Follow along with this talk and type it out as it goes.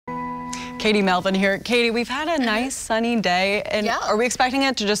Katie, Melvin here. Katie, we've had a nice sunny day, and are we expecting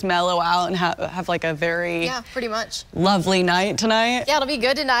it to just mellow out and have like a very pretty much lovely night tonight? Yeah, it'll be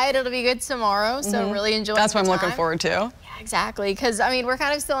good tonight. It'll be good tomorrow. So really enjoy. That's what I'm looking forward to. Yeah, exactly. Because I mean, we're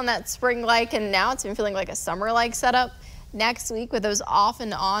kind of still in that spring-like, and now it's been feeling like a summer-like setup. Next week, with those off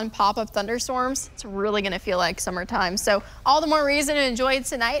and on pop-up thunderstorms, it's really going to feel like summertime. So all the more reason to enjoy it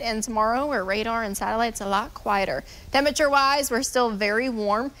tonight and tomorrow, where radar and satellite's a lot quieter. Temperature-wise, we're still very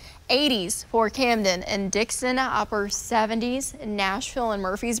warm. 80s for Camden and Dixon, upper 70s in Nashville and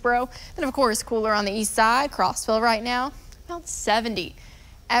Murfreesboro. Then, of course, cooler on the east side. Crossville right now, about 70.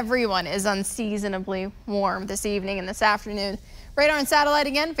 Everyone is unseasonably warm this evening and this afternoon. Radar and satellite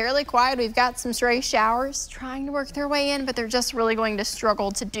again, fairly quiet. We've got some stray showers trying to work their way in, but they're just really going to struggle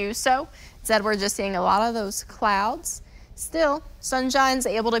to do so. Instead, we're just seeing a lot of those clouds. Still, sunshine's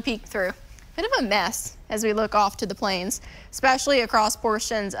able to peek through. Bit of a mess as we look off to the plains, especially across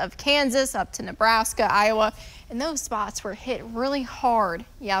portions of Kansas up to Nebraska, Iowa, and those spots were hit really hard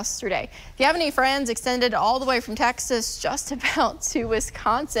yesterday. If you have any friends extended all the way from Texas just about to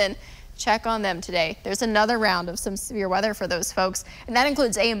Wisconsin, check on them today. There's another round of some severe weather for those folks, and that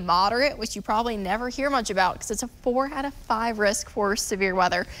includes a moderate, which you probably never hear much about because it's a 4 out of 5 risk for severe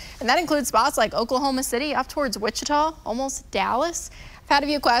weather. And that includes spots like Oklahoma City up towards Wichita, almost Dallas. I've had a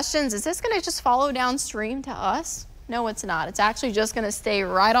few questions. Is this going to just follow downstream to us? No, it's not. It's actually just going to stay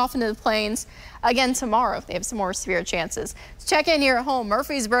right off into the plains again tomorrow if they have some more severe chances. Let's check in here at home.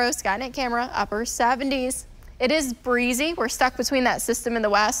 Murfreesboro, Skynet camera, upper 70s. It is breezy. We're stuck between that system in the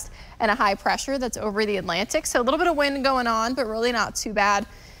west and a high pressure that's over the Atlantic. So a little bit of wind going on, but really not too bad.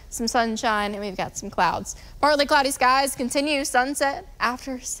 Some sunshine, and we've got some clouds. Partly cloudy skies continue. Sunset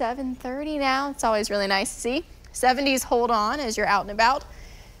after 7:30 now. It's always really nice to see. 70s hold on as you're out and about,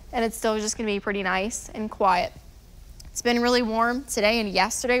 and it's still just going to be pretty nice and quiet. It's been really warm today and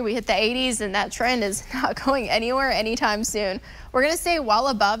yesterday. We hit the 80s, and that trend is not going anywhere anytime soon. We're going to stay well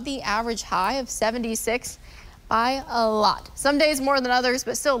above the average high of 76 by a lot. Some days more than others,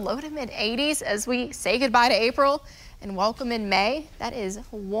 but still low to mid 80s as we say goodbye to April and welcome in May. That is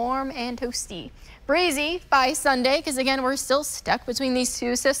warm and toasty. Breezy by Sunday, because again, we're still stuck between these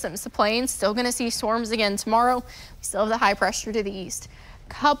two systems. The plains still going to see storms again tomorrow. We still have the high pressure to the east.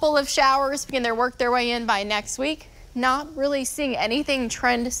 Couple of showers begin their work their way in by next week. Not really seeing anything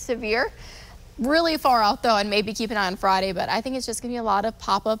trend severe. Really far out though, and maybe keep an eye on Friday, but I think it's just gonna be a lot of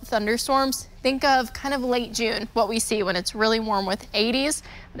pop-up thunderstorms. Think of kind of late June, what we see when it's really warm with 80s.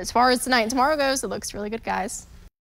 But as far as tonight and tomorrow goes, it looks really good, guys.